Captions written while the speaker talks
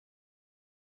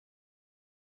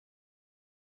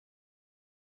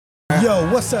Yo,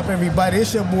 what's up, everybody?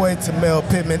 It's your boy Tamel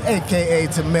Pittman, a.k.a.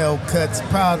 Tamel Cuts,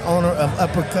 proud owner of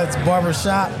Uppercuts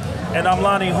Barbershop. And I'm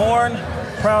Lonnie Horn,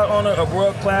 proud owner of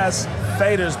World Class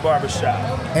Faders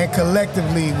Barbershop. And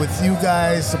collectively, with you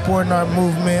guys supporting our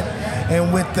movement,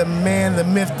 and with the man, the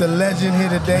myth, the legend here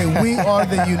today, we are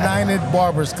the United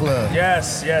Barbers Club.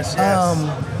 Yes.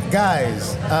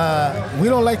 Guys, we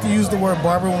don't like to use the word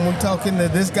barber when we're talking to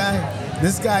this guy.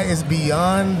 This guy is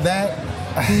beyond that.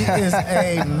 He is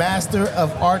a master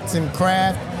of arts and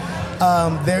craft.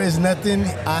 There is nothing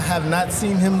I have not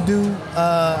seen him do.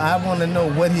 I want to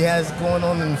know what he has going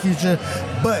on in the future.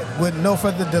 But with no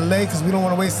further delay, because we don't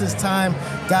want to waste this time,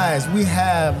 guys, we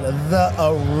have the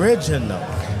original.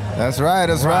 That's right.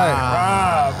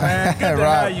 Rob, man. Good to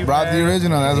have you, Rob man. the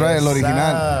original. That's right, el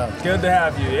original. Good to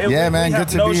have you. Man, good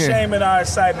to be here. No shame in our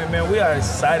excitement, man. We are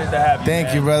excited to have you,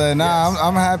 Thank you, brother. Nah,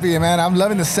 I'm happy, man. I'm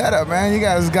loving the setup, man. You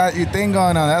guys got your thing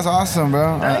going on. That's awesome,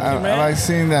 bro. Thank you, man. I like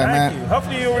seeing that, Thank man. you.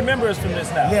 Hopefully you'll remember us from this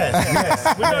now.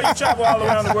 Yes. We know you travel all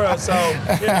around the world, so,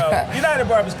 United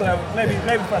Barbers Club, maybe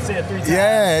if I say it 3 times.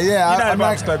 Yeah. United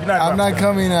Barbers Club, United I'm Barbers not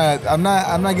Club.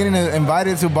 coming. I'm not getting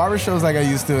invited to barber shows like I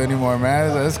used to anymore,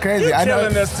 man. It's crazy. You're I know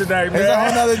killing us today, man. It's a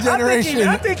whole nother generation.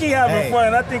 I think he having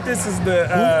fun. I think this is the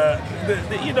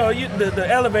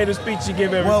elevator speech you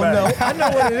give everybody. Well, no, I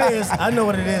know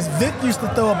what it is. Vic used to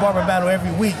throw a barber battle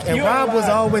every week, and Rob was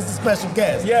always the special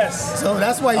guest. Yes. So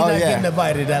that's why you're not getting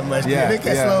invited that much. Yeah, Vic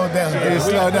can slow it down.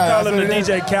 We call him the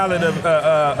DJ Khaled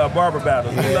of barber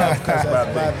battles. We love cuss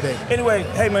about that. Anyway,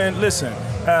 hey man, listen.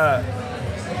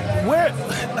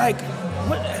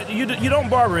 You don't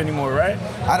barber anymore, right?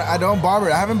 I don't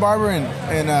barber. I haven't barbered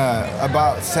in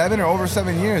about over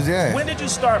 7 years. Yeah. When did you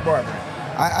start barbering?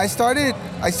 I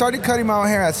started cutting my own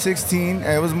hair at 16.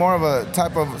 It was more of a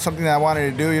type of something that I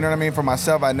wanted to do. You know what I mean? For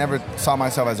myself, I never saw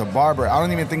myself as a barber. I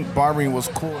don't even think barbering was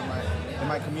cool in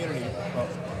my community. Oh.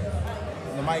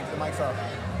 The mic's off.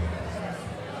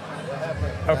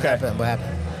 Okay. What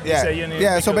happened?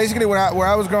 Yeah. So basically, where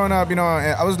I was growing up,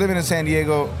 I was living in San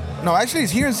Diego. No, actually,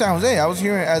 it's here in San Jose. I was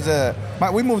here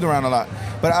we moved around a lot.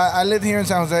 But I lived here in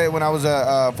San Jose when I was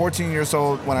 14 years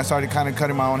old when I started kind of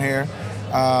cutting my own hair.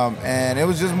 And it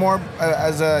was just more I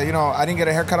didn't get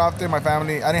a haircut often. My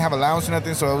family, I didn't have allowance or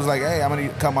nothing. So it was like, hey, I'm going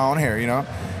to cut my own hair,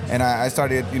 And I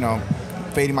started,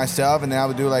 fading myself. And then I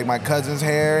would do like my cousin's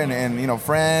hair and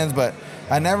friends. But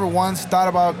I never once thought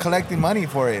about collecting money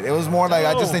for it. It was more like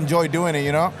I just enjoyed doing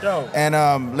it,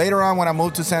 And later on when I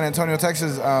moved to San Antonio,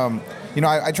 Texas,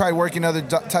 I tried working other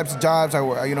types of jobs. I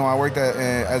worked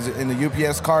in the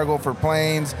UPS cargo for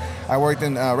planes. I worked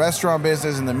in restaurant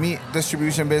business, in the meat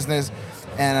distribution business.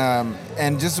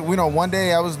 And just, one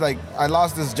day I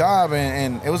lost this job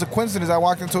and it was a coincidence. I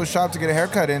walked into a shop to get a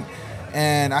haircut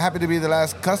and I happened to be the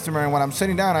last customer. And when I'm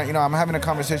sitting down, I'm having a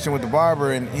conversation with the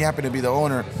barber and he happened to be the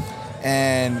owner.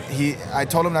 And I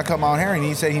told him to cut my own hair, and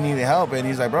he said he needed help. And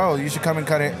he's like, bro, you should come and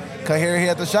cut hair here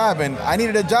at the shop. And I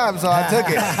needed a job, so I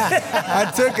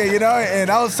took it. And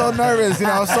I was so nervous.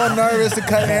 I was so nervous to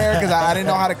cut hair because I didn't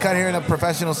know how to cut hair in a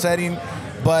professional setting.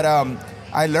 But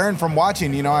I learned from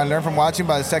watching. By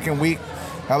the second week,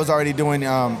 I was already doing,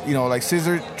 like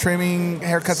scissor trimming,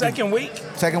 haircuts.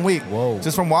 Second week? Whoa.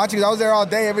 Just from watching. I was there all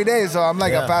day, every day. So I'm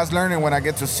like a fast learner when I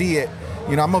get to see it.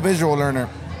 I'm a visual learner.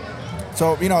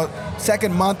 So,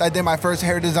 second month I did my first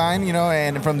hair design,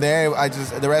 and from there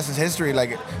the rest is history.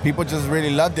 Like people just really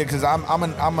loved it because I'm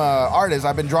an artist.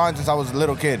 I've been drawing since I was a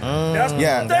little kid. Thank you.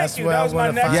 That was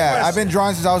my next question. I've been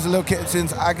drawing since I was a little kid,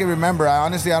 since I can remember. I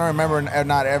don't remember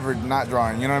not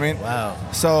drawing. You know what I mean? Wow.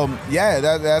 So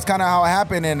that's kind of how it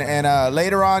happened. And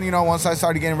later on, once I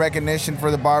started getting recognition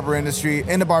for the barber industry,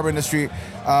 with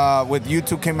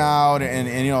YouTube came out and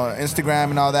Instagram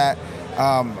and all that.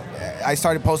 I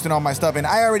started posting all my stuff, and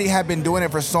I already had been doing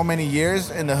it for so many years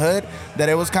in the hood that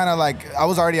it was kind of like I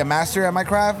was already a master at my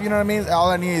craft. You know what I mean? All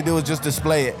I needed to do was just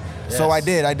display it. Yes. So I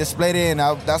did. I displayed it, and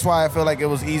that's why I feel like it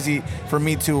was easy for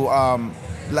me to I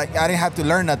didn't have to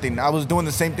learn nothing. I was doing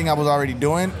the same thing I was already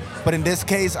doing, but in this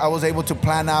case, I was able to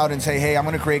plan out and say, hey, I'm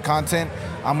going to create content.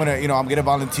 I'm going to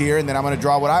volunteer, and then I'm going to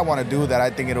draw what I want to do that I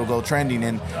think it'll go trending.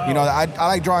 And, I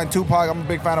like drawing Tupac. I'm a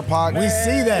big fan of Pac. We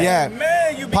see that. Yeah.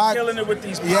 Man, you be killing it with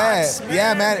these Pacs, man.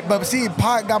 Yeah, man. But see,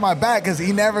 Pac got my back because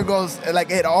he never goes,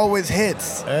 it always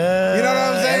hits. You know what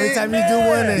I'm saying? Every time you do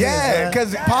one, yeah,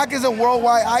 because Pac is a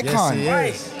worldwide icon.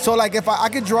 Yes, he is. So, if I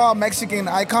could draw a Mexican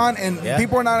icon, and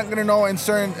people are not going to know in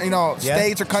certain,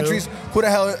 states or countries, who the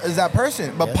hell is that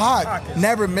person? But Pac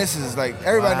never misses.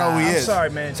 Everybody know who he is. I'm sorry,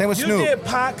 man. Same with Snoop. You did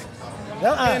Pac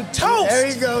and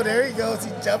Toast. There he goes.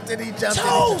 He jumped in.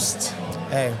 Toast.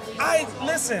 Hey.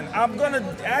 Listen, I'm gonna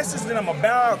ask this, then I'm gonna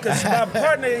bow out because my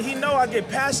partner, he know I get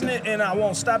passionate and I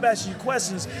won't stop asking you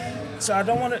questions. So I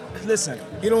don't want to listen.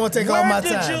 You don't want to take all my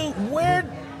time.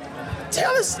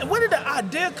 Tell us, where did the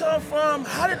idea come from?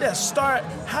 How did that start?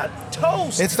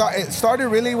 Toast. It started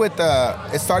really with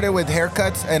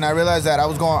haircuts, and I realized that I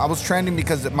was trending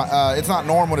because it's not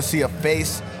normal to see a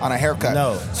face on a haircut.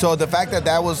 No. So the fact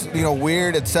that was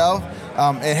weird itself,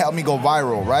 it helped me go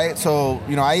viral, right? So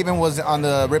I even was on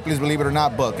the Ripley's Believe It or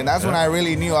Not book, and that's when I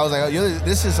really knew. I was like, oh,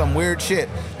 this is some weird shit.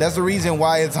 That's the reason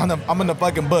why I'm in the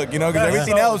fucking book, because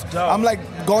everything else dope. I'm like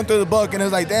going through the book, and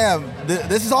it's like, damn,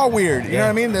 this is all weird. You know what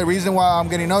I mean? The reason why I'm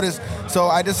getting noticed. So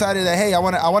I decided that, hey, I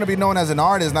want to be known as an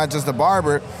artist, not just a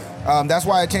barber. That's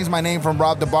why I changed my name from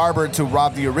Rob the Barber to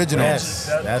Rob the Original. Yes,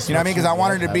 that's you know what I mean? Because I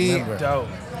wanted to be dope.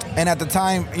 And at the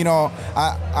time,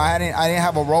 I didn't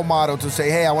have a role model to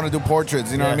say, hey, I want to do portraits.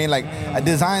 You know what I mean? Like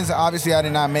designs, obviously, I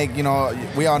did not make. We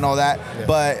all know that. Yeah.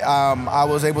 But I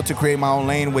was able to create my own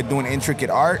lane with doing intricate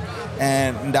art,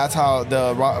 and that's how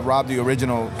the Rob the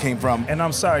Original came from. And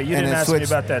I'm sorry, you didn't ask me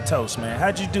about that toast, man.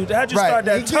 How'd you start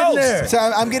that toast? There. So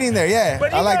I'm getting there. Yeah,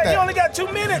 but I like that. You only got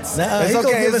 2 minutes. Nah, it's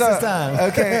okay. Give us time.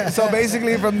 Okay, so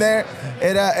basically from there,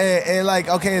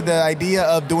 the idea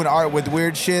of doing art with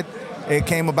weird shit. It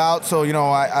came about, so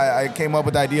I came up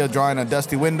with the idea of drawing on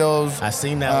dusty windows. I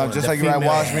seen that, just like you might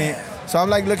watch me. So I'm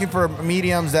like looking for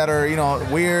mediums that are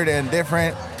weird and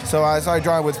different. So I started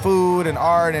drawing with food and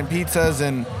art and pizzas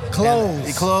and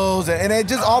clothes, and it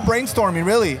just all brainstorming,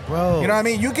 really. Bro. You know what I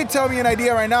mean? You could tell me an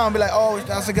idea right now and be like, oh,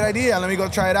 that's a good idea. Let me go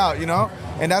try it out.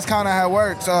 And that's kind of how it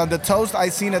works. The toast, I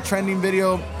seen a trending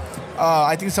video.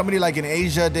 I think somebody like in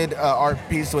Asia did an art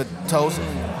piece with toast.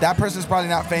 That person's probably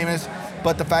not famous.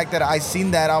 But the fact that I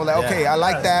seen that, I was like, okay, I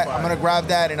like that. I'm gonna grab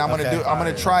that and I'm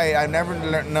gonna try it. I never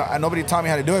learned. Nobody taught me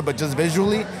how to do it, but just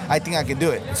visually, I think I can do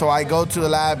it. So I go to the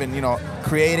lab and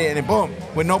create it, and then boom,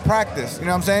 with no practice. You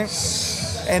know what I'm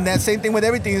saying? And that same thing with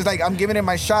everything. It's like I'm giving it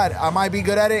my shot. I might be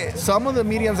good at it. Some of the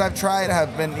mediums I've tried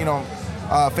have been,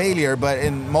 failure, but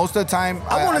in most of the time,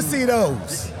 I want to see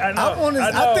those.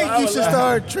 I think you should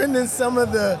start trending some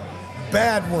of the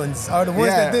bad ones are the ones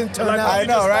that didn't turn out. I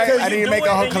know, right? I need to make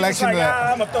a whole collection of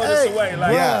that. I'm gonna throw this away.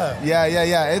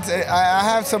 Yeah. I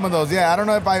have some of those. Yeah, I don't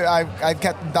know if I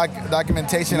kept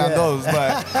documentation on those,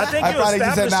 but I think you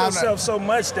established yourself so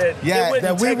much that it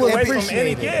wouldn't take away from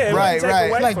any. Right.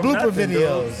 Like blooper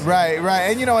videos. Right.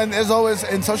 And there's always,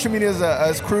 and social media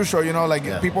is crucial.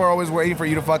 People are always waiting for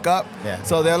you to fuck up. Yeah.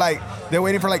 So they're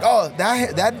waiting for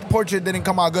that portrait didn't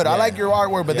come out good. I like your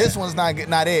artwork, but this one's not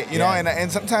it.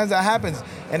 And sometimes that happens.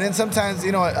 And then sometimes,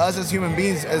 us as human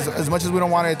beings, as much as we don't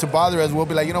want it to bother us, we'll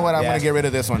be like, you know what, I'm going to get rid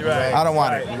of this one. Right. I don't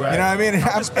want it. You know what I mean? And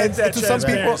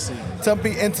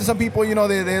to some people,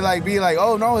 they like be like,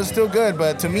 oh no, it's still good.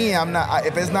 But to me, I'm not.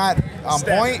 If it's not on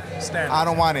point, I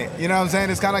don't want it. You know what I'm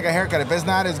saying? It's kind of like a haircut. If it's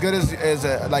not as good as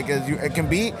it can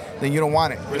be, then you don't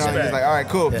want it. It's like, all right,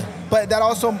 cool. Yeah. But that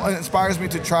also inspires me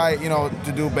to try,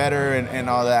 to do better and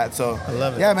all that. So I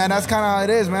love it. Yeah, man, that's kind of how it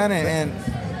is, man. And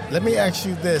let me ask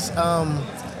you this.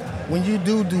 When you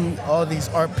do all these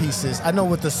art pieces, I know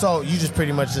with the salt, you just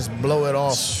pretty much just blow it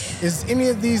off. Is any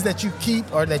of these that you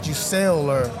keep or that you sell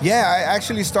or? Yeah, I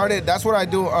actually started, that's what I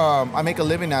do. I make a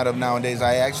living out of nowadays.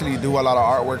 I actually do a lot of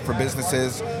artwork for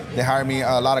businesses. They hire me,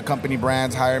 a lot of company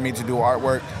brands hire me to do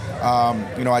artwork.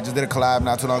 I just did a collab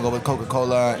not too long ago with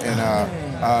Coca-Cola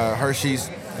and Hershey's.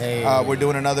 Hey. We're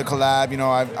doing another collab.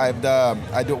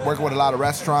 I do work with a lot of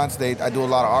restaurants. I do a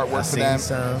lot of artwork for them.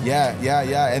 Some. Yeah.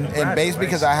 And basically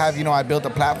because I built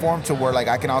a platform to where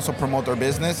I can also promote their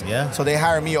business. Yeah. So they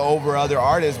hire me over other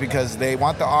artists because they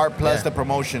want the art plus the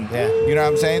promotion. Yeah. You know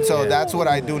what I'm saying? So that's what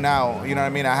I do now. You know what I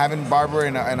mean? I haven't barber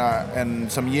in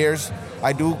some years.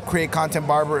 I do create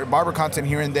barber content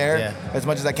here and there as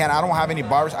much as I can. I don't have any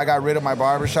barbers. I got rid of my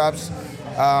barbershops.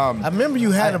 I remember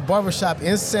you had a barbershop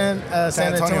in San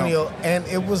Antonio, and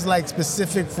it was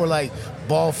specific for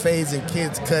ball fades and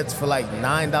kids cuts for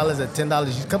 $9 or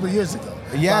 $10 a couple of years ago.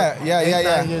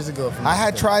 9 years ago. I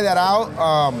had tried that out.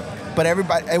 But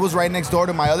it was right next door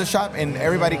to my other shop, and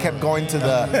everybody kept going to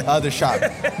the other shop.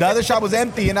 The other shop was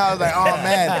empty, and I was like, oh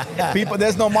man,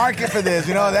 there's no market for this.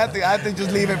 I have to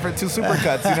just leave it for 2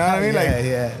 supercuts. You know what I mean?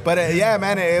 But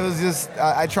man, it was just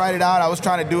I tried it out. I was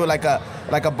trying to do it like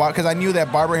a bar, because I knew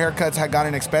that barber haircuts had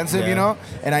gotten expensive,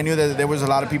 and I knew that there was a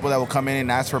lot of people that would come in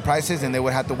and ask for prices, and they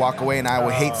would have to walk away, and I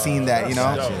would hate seeing that.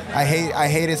 I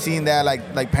hated seeing that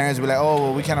like parents would be like, oh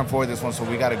well, we can't afford this one, so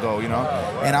we gotta go.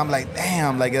 And I'm like,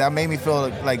 damn, that made me feel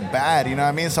bad. You know what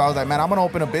I mean? So I was like, man, I'm gonna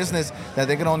open a business that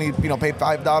they can only pay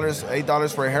 $5,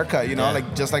 $8 for a haircut.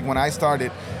 Just like when I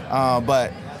started,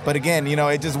 but But again, you know,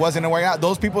 it just wasn't working out.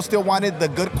 Those people still wanted the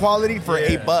good quality for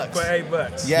 $8. For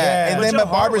 $8. Yeah. And But then your the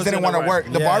heart barbers was didn't in want to the work.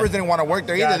 right- The barbers didn't want to work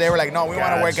there either. They were like, no, we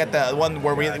want to work at the one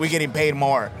where we getting paid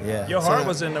more. Yeah. Your heart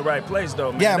was in the right place,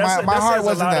 though, man. Yeah, my heart says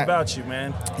wasn't a lot that. about you,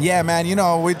 man. Yeah, man. You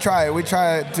know, we try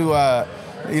to,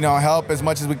 you know, help as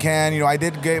much as we can. You know, I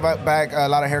did give back a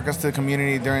lot of haircuts to the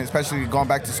community during, especially going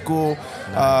back to school.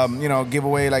 You know, give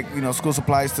away like, you know, school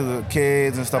supplies to the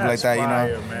kids and stuff That's like that. fire,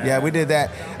 you know, man. yeah, we did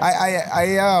that.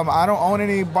 I don't own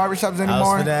any barbershops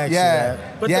anymore. Yeah,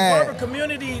 But the barber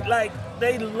community, like,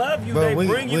 they love you. But they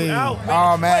bring you out.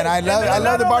 Oh man, I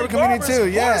love the barber community too.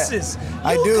 Yeah, horses.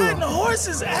 I You do. cutting the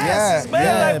horses' asses, man.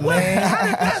 Yeah, Like, what? man. How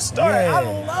did that start? Yeah. I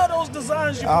love those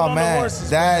designs you put Oh on the man,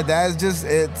 horses. man. that's just,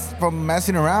 it's from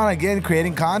messing around again,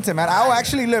 creating content, man. I'll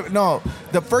actually live. No,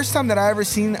 the first time that I ever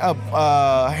seen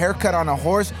a haircut on a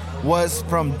horse was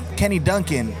from Kenny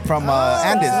Duncan from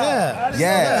Andes.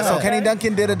 yeah. So Okay. Kenny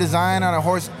Duncan did a design on a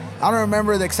horse. I don't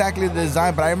remember exactly the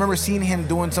design, but I remember seeing him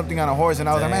doing something on a horse, and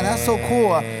I was like, man, that's so cool.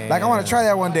 Like, I want to try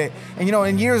that one day. And you know,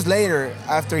 and years later,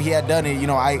 after he had done it, you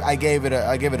know, I gave it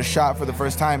a shot for the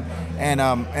first time, and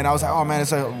I was like, oh man,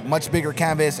 it's a much bigger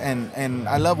canvas, and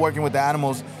I love working with the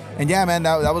animals. And yeah, man,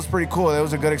 that was pretty cool. It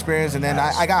was a good experience. And then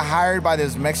I got hired by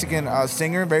this Mexican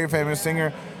singer, very famous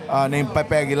singer, named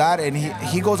Pepe Aguilar, and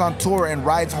he goes on tour and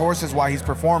rides horses while he's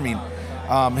performing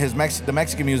the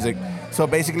Mexican music. So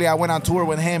basically, I went on tour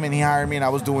with him, and he hired me, and I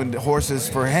was doing the horses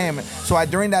for him. So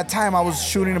during that time, I was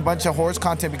shooting a bunch of horse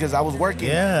content because I was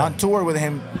working on tour with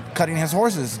him, cutting his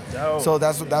horses. Dope. So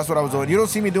that's what I was doing. You don't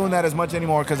see me doing that as much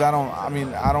anymore because I don't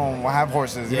have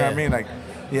horses. You know what I mean? Like,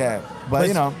 yeah. But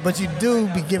you know. But you do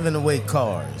be giving away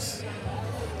cars.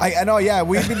 I know, yeah.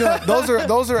 We be doing those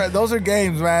are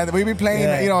games, man. We be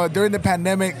playing. You know, during the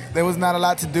pandemic, there was not a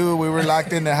lot to do. We were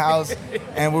locked in the house,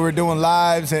 and we were doing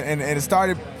lives. And it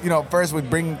started, you know, first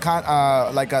with bringing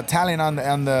like a talent on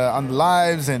the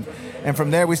lives, and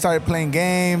from there we started playing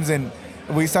games, and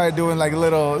we started doing like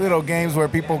little games where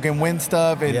people can win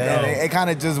stuff, and it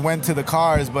kind of just went to the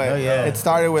cars. But it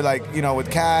started with, like, you know, with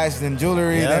cash, then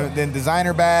jewelry, then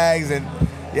designer bags, and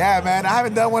yeah, man, I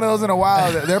haven't done one of those in a while.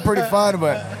 They're pretty fun,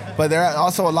 but they're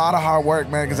also a lot of hard work,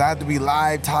 man, because I have to be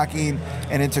live talking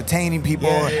and entertaining people,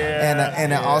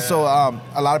 and also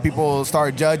a lot of people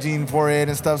start judging for it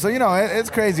and stuff. So, you know, it's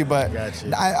crazy, but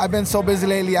I've been so busy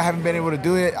lately, I haven't been able to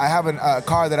do it. I have a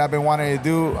car that I've been wanting to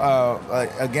do,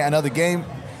 again, another game.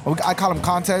 I call them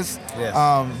contests,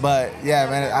 but yeah,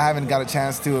 man, I haven't got a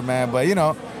chance to it, man. But, you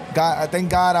know, thank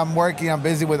God I'm working, I'm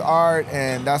busy with art,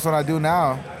 and that's what I do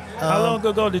now. How long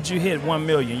ago did you hit 1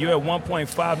 million? You're at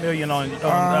 1.5 million on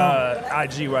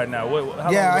IG right now.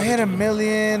 I hit 1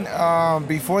 million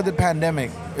before the pandemic.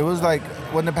 It was like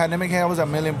when the pandemic hit, I was at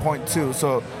 1.2 million.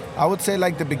 So I would say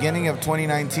like the beginning of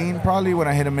 2019, probably when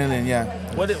I hit 1 million. Yeah.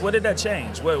 What did that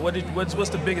change? What's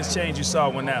the biggest change you saw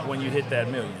when you hit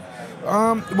that million?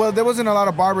 Well, there wasn't a lot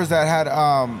of barbers that had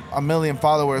 1 million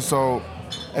followers. So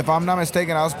if I'm not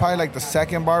mistaken, I was probably like the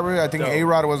second barber. I think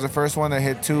A-Rod was the first one that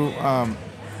hit 2.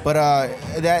 But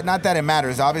that, not that it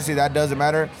matters. Obviously, that doesn't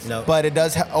matter. No. But it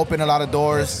does open a lot of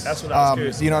doors. That's what I was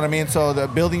curious You know what I mean? So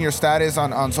building your status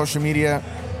on social media,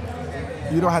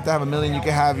 you don't have to have 1 million. You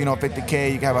can have, you know,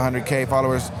 50K. You can have 100K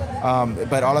followers.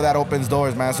 But all of that opens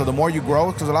doors, man. So the more you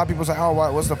grow, because a lot of people say,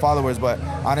 oh, what's the followers? But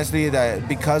honestly, that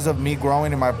because of me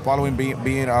growing and my following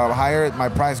being higher, my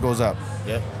price goes up.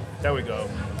 Yeah. There we go.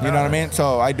 You know what I mean?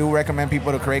 So I do recommend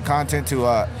people to create content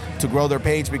to grow their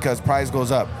page because price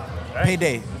goes up.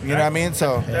 Payday, you know what I mean?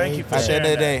 So Thank you for at the end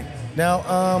of the sharing day.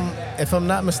 Now, if I'm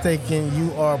not mistaken,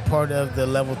 you are part of the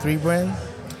Level 3 brand?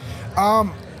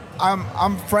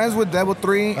 I'm friends with Level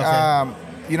 3. Okay.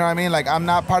 You know what I mean? Like, I'm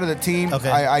not part of the team. Okay.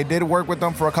 I did work with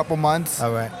them for a couple months.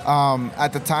 All right.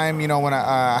 At the time, you know, when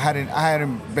I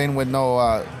hadn't been with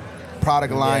no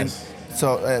product line. Yes.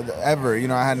 So ever, you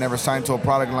know, I had never signed to a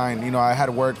product line. You know, I had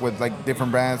worked with like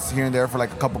different brands here and there for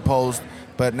like a couple posts,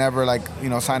 but never like, you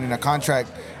know, signing a contract.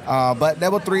 But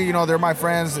Level 3, you know, they're my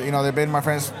friends. You know, they've been my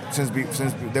friends since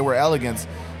they were Elegance.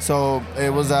 So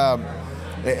it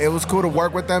was cool to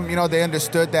work with them. You know, they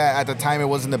understood that at the time it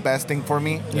wasn't the best thing for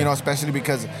me. You know, especially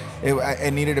because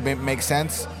it needed to make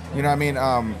sense. You know what I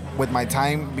mean? With my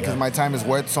time, because my time is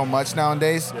worth so much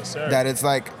nowadays. Yes, sir. That it's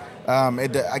like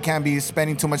I can't be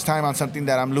spending too much time on something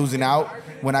that I'm losing out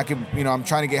when I can. You know, I'm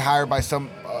trying to get hired by some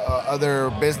other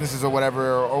businesses or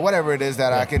whatever it is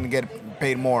that I can get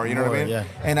paid more, you know what I mean? Yeah.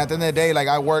 And at the end of the day, like,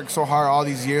 I worked so hard all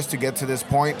these years to get to this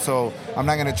point, so I'm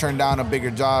not gonna turn down a bigger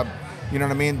job, you know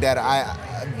what I mean, that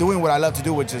doing what I love to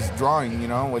do, which is drawing, you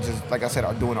know, which is, like I said,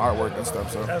 doing artwork and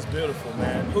stuff. So that's beautiful,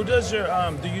 man. Who does your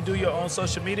do you do your own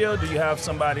social media, or do you have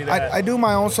somebody that I do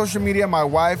my own social media. My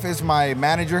wife is my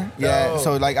manager. Yeah,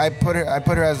 so like I put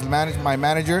her as my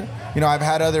manager. You know, I've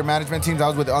had other management teams. I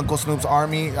was with Uncle Snoop's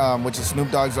Army, which is Snoop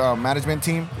Dogg's management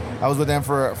team. I was with them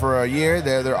for a year.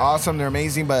 They're awesome. They're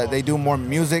amazing, but they do more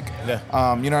music.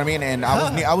 Yeah. You know what I mean? And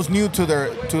I was new to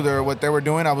their what they were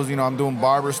doing. I'm doing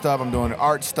barber stuff. I'm doing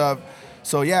art stuff.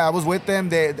 So yeah, I was with them.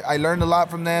 I learned a lot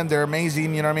from them. They're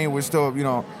amazing. You know what I mean? We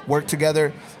still work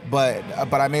together. But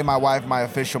I made my wife my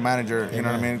official manager. You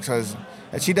know what I mean? Because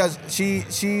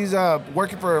she's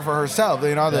working for herself.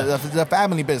 You know, the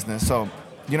family business. So.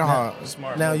 You know how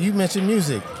smart. Now you mentioned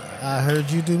music. I heard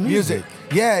you do music.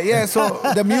 Yeah. So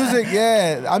the music,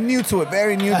 I'm new to it,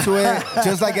 very new to it.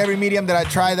 Just like every medium that I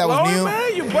tried that was new.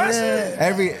 Man, you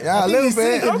busting. A little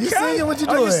bit. You singing? What you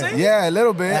doing? Yeah, a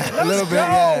little bit. Let's go,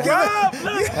 Yeah.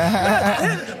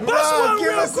 Rob. Bust one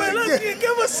real quick.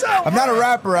 Give us some. I'm not a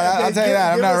rapper. I'll tell you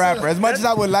that. I'm not a rapper. As much as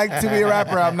I would like to be a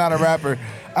rapper, I'm not a rapper.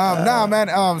 Nah,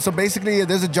 man. So basically,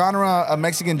 there's a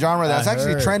Mexican genre that's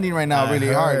actually trending right now,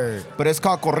 really hard. But it's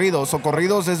called corridos. So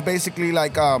corridos is basically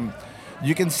like,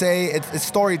 you can say it's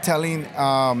storytelling.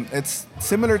 It's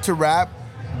similar to rap,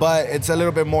 but it's a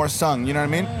little bit more sung. You know what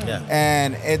I mean? Yeah.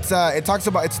 And it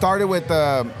started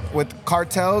with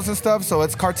cartels and stuff. So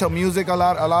it's cartel music. A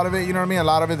lot of it. You know what I mean? A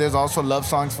lot of it. There's also love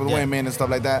songs for the women and stuff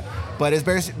like that. But it's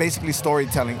basically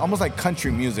storytelling, almost like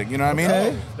country music. You know what I mean?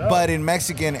 Okay. But in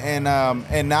Mexican,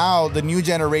 and now the new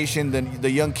generation,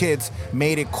 the young kids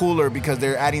made it cooler because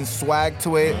they're adding swag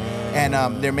to it,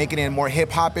 and they're making it more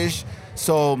hip hop-ish.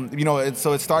 So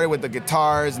it started with the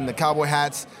guitars and the cowboy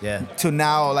hats. Yeah. To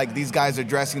now, like, these guys are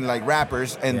dressing like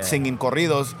rappers and singing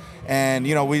corridos, and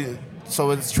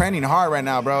so it's trending hard right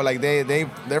now, bro. Like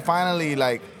they're finally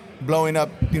like blowing up,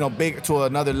 big to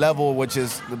another level, which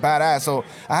is badass. So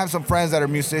I have some friends that are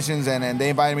musicians, and they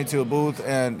invited me to a booth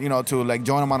and to like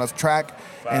join them on a track.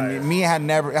 And me had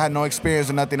no experience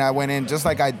or nothing. I went in just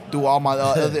like I do all my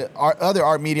other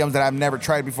art mediums that I've never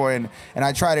tried before, and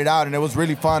I tried it out, and it was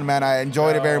really fun, man. I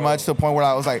enjoyed it very much to the point where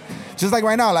I was like, just like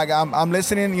right now, like I'm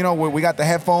listening. We got the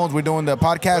headphones, we're doing the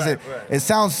podcast. It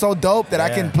sounds so dope that I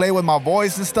can play with my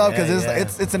voice and stuff because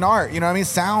it's an art. You know what I mean?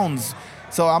 Sounds.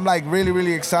 So I'm like really,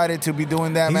 really excited to be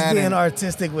doing that, man. He's being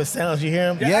artistic with sounds. You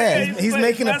hear him? Yeah. He's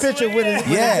making a picture with his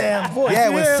damn voice.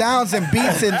 Yeah, with sounds and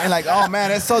beats and like, oh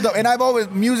man, it's so dope. And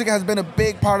music has been a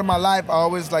big part of my life. I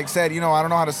always like said, I don't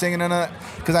know how to sing and none of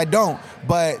that, because I don't.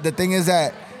 But the thing is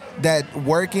that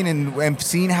working and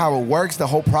seeing how it works, the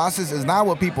whole process is not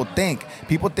what people think.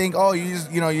 People think, oh,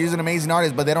 you're an amazing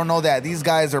artist, but they don't know that these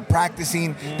guys are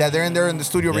practicing, that they're in there in the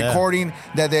studio recording,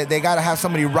 that they got to have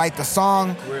somebody write the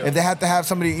song. If they have to have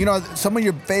somebody, some of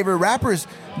your favorite rappers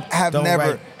have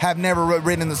never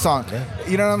written the song. Yeah.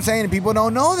 You know what I'm saying? And people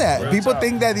don't know that. Real people talk.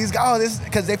 think that these guys,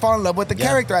 because they fall in love with the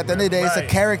character. At the end of the day, it's a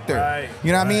character.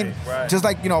 You know what I mean? Right. Just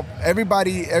like,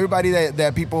 everybody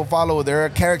that people follow, they're a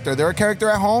character. They're a character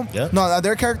at home. Yeah. No,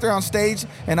 they're a character on stage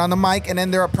and on the mic, and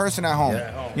then they're a person at home.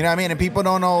 You know what I mean? And people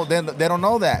don't know. They don't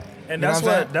know that. And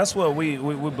that's what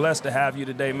we're blessed to have you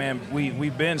today, man.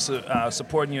 We've been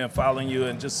supporting you and following you,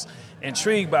 and just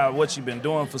intrigued by what you've been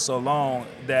doing for so long,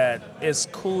 that it's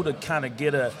cool to kind of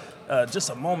get just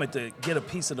a moment to get a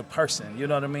piece of the person. You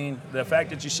know what I mean? The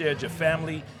fact that you shared your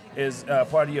family is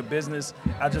part of your business.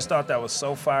 I just thought that was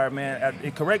so fire,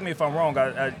 man. Correct me if I'm wrong.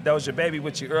 That was your baby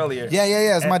with you earlier.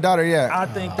 Yeah. It's my daughter. Yeah. I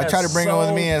think that's I try to bring her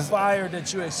with me as fire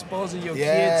that you're exposing your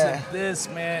kids to this,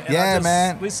 man. And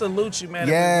man. We salute you, man.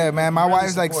 Yeah, man. My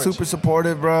wife's like super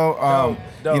supportive, bro.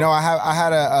 Dope. I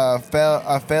had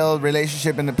a failed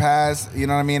relationship in the past. You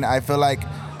know what I mean? I feel like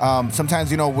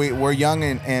sometimes, we're young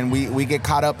and we get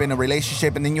caught up in a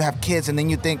relationship, and then you have kids, and then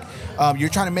you think you're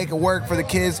trying to make it work for the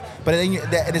kids, but then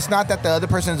it's not that the other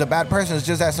person is a bad person. It's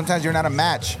just that sometimes you're not a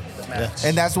match.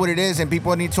 And that's what it is. And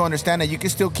people need to understand that you can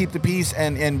still keep the peace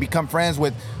and become friends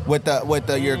with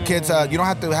your kids. You don't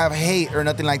have to have hate or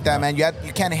nothing like that, man. You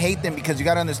can't hate them, because you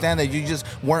got to understand that you just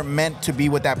weren't meant to be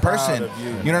with that person.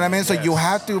 You know what I mean? So you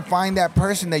have to find that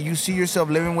person that you see yourself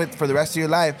living with for the rest of your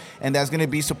life, and that's going to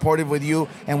be supportive with you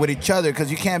and with each other,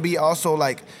 because you can't be also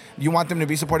like, you want them to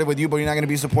be supportive with you, but you're not going to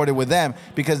be supportive with them,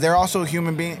 because they're also a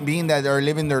human being that are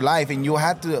living their life, and you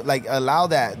have to like allow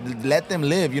that, let them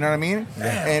live. You know what I mean?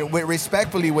 And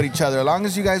respectfully with each other. As long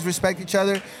as you guys respect each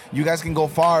other, you guys can go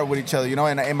far with each other.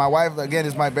 And my wife, again,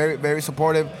 is my very, very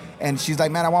supportive. And she's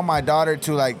like, man, I want my daughter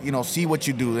to like, see what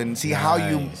you do and see how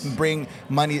you bring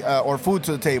money or food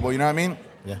to the table. You know what I mean?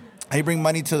 Yeah. How you bring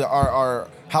money to our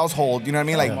household. You know what I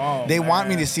mean? Like on, they want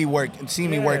me man. to see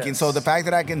me working. So the fact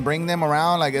that I can bring them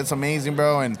around, like it's amazing,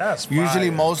 bro. And That's usually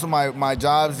fire. most of my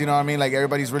jobs, you know what I mean? Like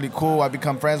everybody's really cool. I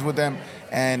become friends with them,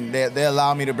 and they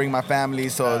allow me to bring my family.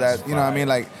 So That's that you know what I mean?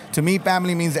 Like to me,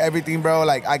 family means everything, bro.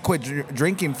 Like I quit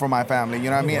drinking for my family. You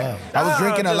know what I mean? Wow. I was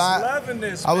drinking a just lot. loving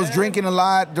this, I was man. drinking a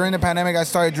lot during the pandemic. I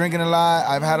started drinking a lot.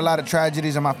 I've had a lot of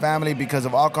tragedies in my family because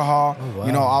of alcohol. wow.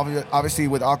 You know, obviously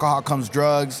with alcohol comes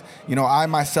drugs. You know, I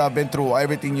myself been through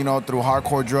everything. You know, through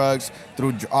hardcore drugs,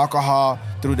 through alcohol,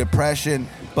 through depression.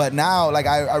 But now, like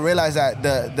I realize that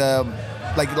the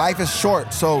like life is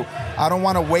short, so I don't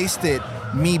want to waste it.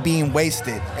 Me being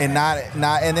wasted and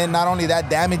not only that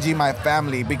damaging my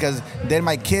family, because then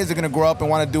my kids are gonna grow up and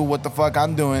want to do what the fuck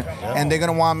I'm doing, and they're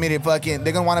gonna want me to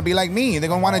they're gonna want to be like me. They're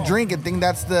gonna want to drink and think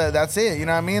that's it. You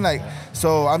know what I mean? Like,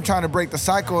 so I'm trying to break the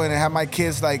cycle and have my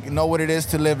kids like know what it is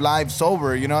to live life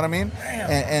sober. You know what I mean?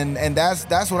 And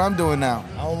that's what I'm doing now.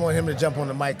 I don't want him to jump on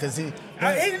the mic because He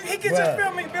can just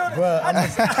film me building. Bruh,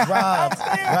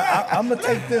 I'm gonna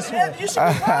take this one. You should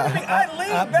be proud of me.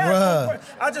 I lean back.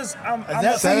 I'm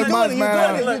That's how you doing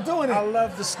it. You're doing it. I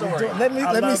love the story. Let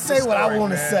me say what I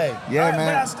want to say. Yeah, But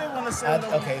man. I still want to say.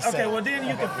 Okay, say Okay, it. well then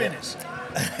you can finish.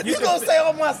 You gonna say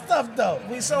all my stuff though?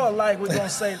 We so alike. We're gonna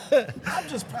say. I'm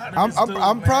just proud of I'm this dude,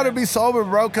 I'm proud to man. be sober,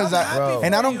 bro, because I'm happy for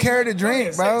and I don't you. care to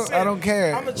drink, Say bro. it. I don't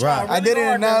care. I'ma try Rob, I did it really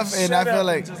hard to enough, and I shut feel up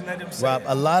like- just let him say Rob, it.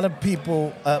 a lot of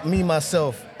people, me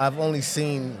myself, I've only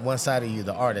seen one side of you,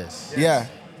 the artist. Yeah.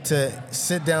 To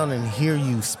sit down and hear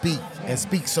you speak and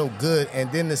speak so good, and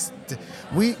then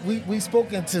we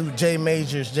spoken to J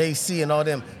Majors, JC, and all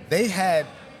them. They had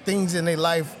things in their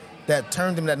life that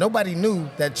turned them that nobody knew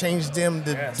that changed them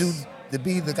to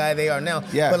be the guy they are now.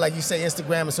 Yeah. But like you say,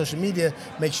 Instagram and social media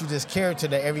makes you this character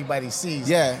that everybody sees.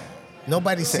 Yeah.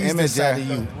 Nobody sees image, this side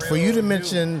yeah. of you. For you to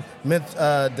mention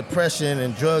depression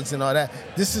and drugs and all that,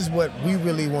 this is what we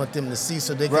really want them to see,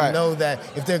 so they can Right. know that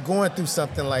if they're going through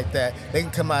something like that, they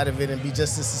can come out of it and be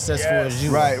just as successful Yes. as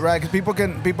you. Right, right. Because people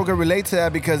can relate to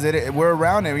that because we're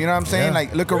around it. You know what I'm saying? Yeah.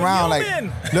 Like look We're around,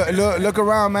 human. like look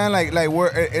around, man. Like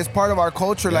it's part of our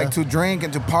culture, like to drink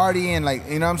and to party and like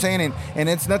you know what I'm saying. And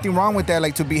it's nothing wrong with that.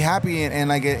 Like to be happy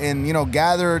and you know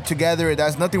gather together.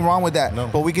 That's nothing wrong with that. No.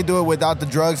 But we can do it without the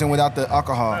drugs and without the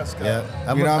alcohol. Yeah,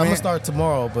 I'm You know what I gonna mean? start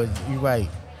tomorrow, but you're right.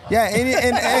 Yeah,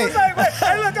 and I hey. was like, wait,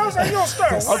 hey, look, I was like, you don't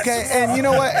start. What? Okay, and you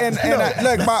know what? And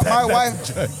look,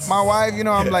 my wife, you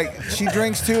know, I'm like, she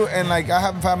drinks too, and like I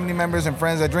have family members and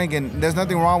friends that drink, and there's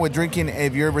nothing wrong with drinking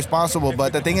if you're responsible.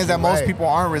 But the thing is that most Right. people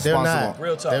aren't They're responsible. not.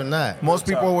 Real talk. They're not. Most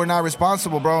Real people talk. were not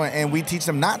responsible, bro, and we teach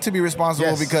them not to be responsible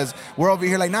Yes. because we're over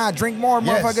here like, nah, drink more,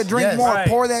 Yes, motherfucker, drink yes. more, Right,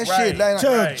 pour that right. shit. Like,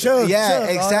 Chug, chug, yeah, chug, all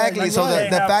that, exactly. like, So right.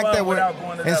 the Have fact fun that we're without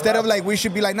going to that instead of level. like we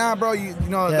should be like, nah, bro, you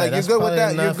know, Yeah, like you're that's good with probably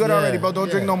that, you're enough, good already, yeah, bro. Don't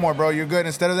drink yeah. no more, bro. You're good.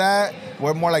 Instead of that,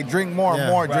 we're more like drink more, Yeah.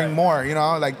 more, Right. drink more. You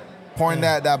know, like pouring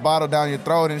that bottle down your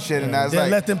throat and shit, and that's Then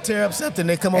like. let them tear up something.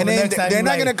 They come over And then next time. they're you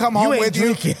not like, gonna come you home ain't with you.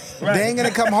 drinking. They ain't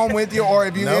gonna come home with you, or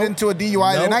if you Nope. get into a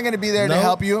DUI, they're Nope. not gonna be there to Nope.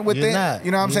 help you with You're it. not.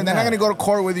 You know what I'm You're saying? They're not not. gonna go to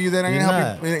court with you. They're not gonna You're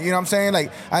help you. You know what I'm saying?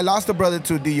 Like I lost a brother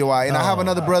to a DUI, and I have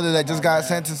another brother that just got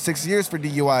sentenced 6 years for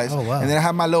DUIs. Oh, wow. And then I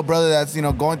have my little brother that's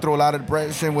going through a lot of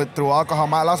depression through alcohol.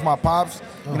 I lost my pops.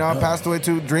 I passed away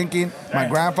too, drinking. My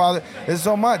grandfather. There's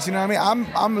so much. You know what I mean?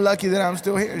 I'm lucky that I'm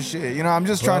still here. Shit. You know, I'm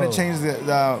just trying to Bro. change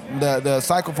the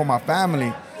cycle for my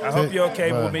family. I hope you're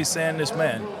okay Right. with me saying this,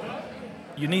 man.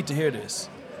 You need to hear this.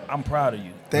 I'm proud of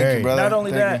you. Thank Very. you, brother. Not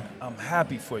only Thank that, you. I'm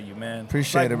happy for you, man.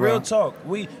 Appreciate like, it, bro. Real talk.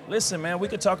 Listen, man. We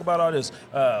could talk about all this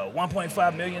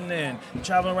 1.5 million and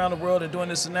traveling around the world and doing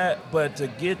this and that, but to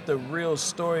get the real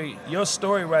story, your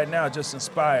story right now just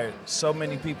inspired so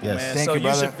many people, Yes. man. Thank so you,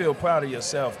 brother. should feel proud of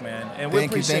yourself, man. And we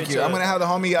Thank you, appreciate thank you. I'm gonna have the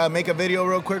homie make a video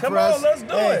real quick Come for us. on, let's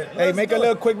do it. Hey, Let's make do a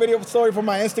little it. quick video story for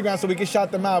my Instagram so we can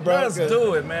shout them out, bro. Let's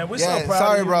do it, man. We Yeah, so proud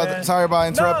sorry, of you, bro. man. Sorry about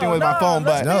interrupting with my phone,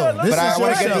 let's but be- No, let's this be is I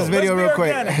wanna your get this show. video Let's be real quick.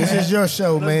 organic, This man. is your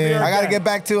show, Let's be man. I gotta organic. get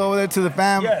back over there to the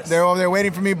fam. Yes. They're over there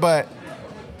waiting for me, but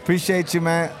appreciate you,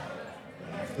 man.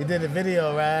 He did a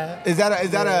video, right? Is that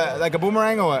a like a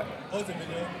boomerang or what?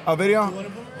 A video?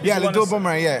 Yeah, let's do a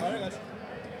boomerang. Yeah.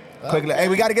 Quickly. Hey,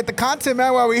 we gotta get the content,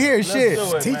 man, while we're here. Let's Shit,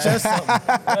 do it, Teach man. us something.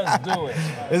 Let's do it.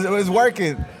 it's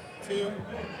working.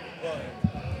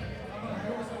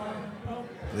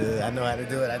 I know how to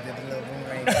do it. I did the little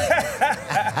boomerang.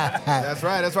 That's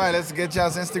right. Let's get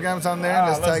y'all's Instagrams on there. Ah,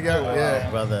 Let's let's tag do out. it. Yeah.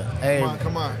 Brother, hey,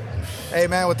 Come on. Hey,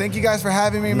 man, well, thank you guys for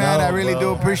having me, man. No, I really bro. do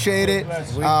appreciate it.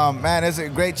 Man, it's a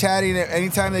great chatting.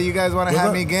 Anytime that you guys want to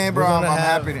have me again, bro, I'm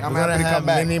happy. I'm happy to come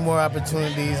back. Many more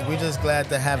opportunities. We're just glad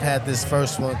to have had this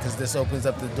first one because this opens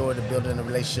up the door to building a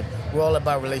relationship. We're all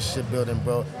about relationship building,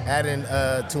 bro. Adding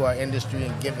to our industry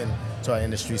and giving to our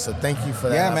industry. So thank you for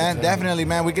that. Yeah, man, definitely,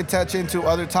 man. We could touch into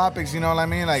other topics. You know what I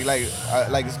mean?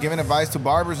 Like giving advice to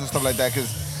barbers and stuff like that.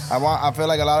 Because I feel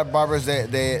like a lot of barbers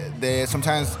they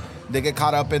sometimes. They get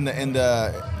caught up in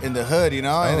the hood, you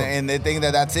know, and they think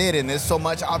that that's it. And there's so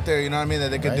much out there, you know what I mean,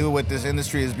 that they can do with this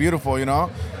industry. Is beautiful, you know.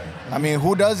 I mean,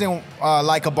 who doesn't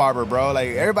like a barber, bro? Like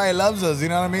everybody loves us, you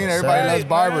know what I mean? Everybody loves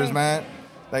barbers, man.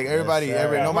 Like everybody,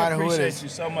 no matter who it is. Appreciate you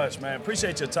so much, man.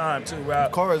 Appreciate your time too, Rob.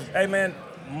 Of course. Hey, man,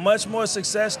 much more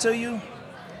success to you.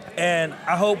 And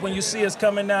I hope when you see us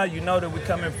coming now, you know that we're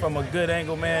coming from a good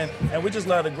angle, man. And we just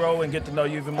love to grow and get to know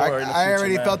you even more in the future, I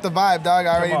already felt the vibe, dog.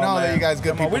 I already know that you guys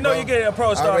good people. We know you get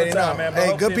approached all the time, man.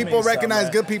 Hey, good people recognize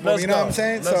good people. You know what I'm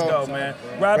saying? Let's go, man.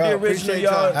 Rob the Original,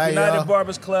 y'all. United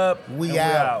Barbers Club. We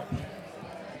out.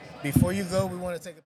 Before you go, we want to take a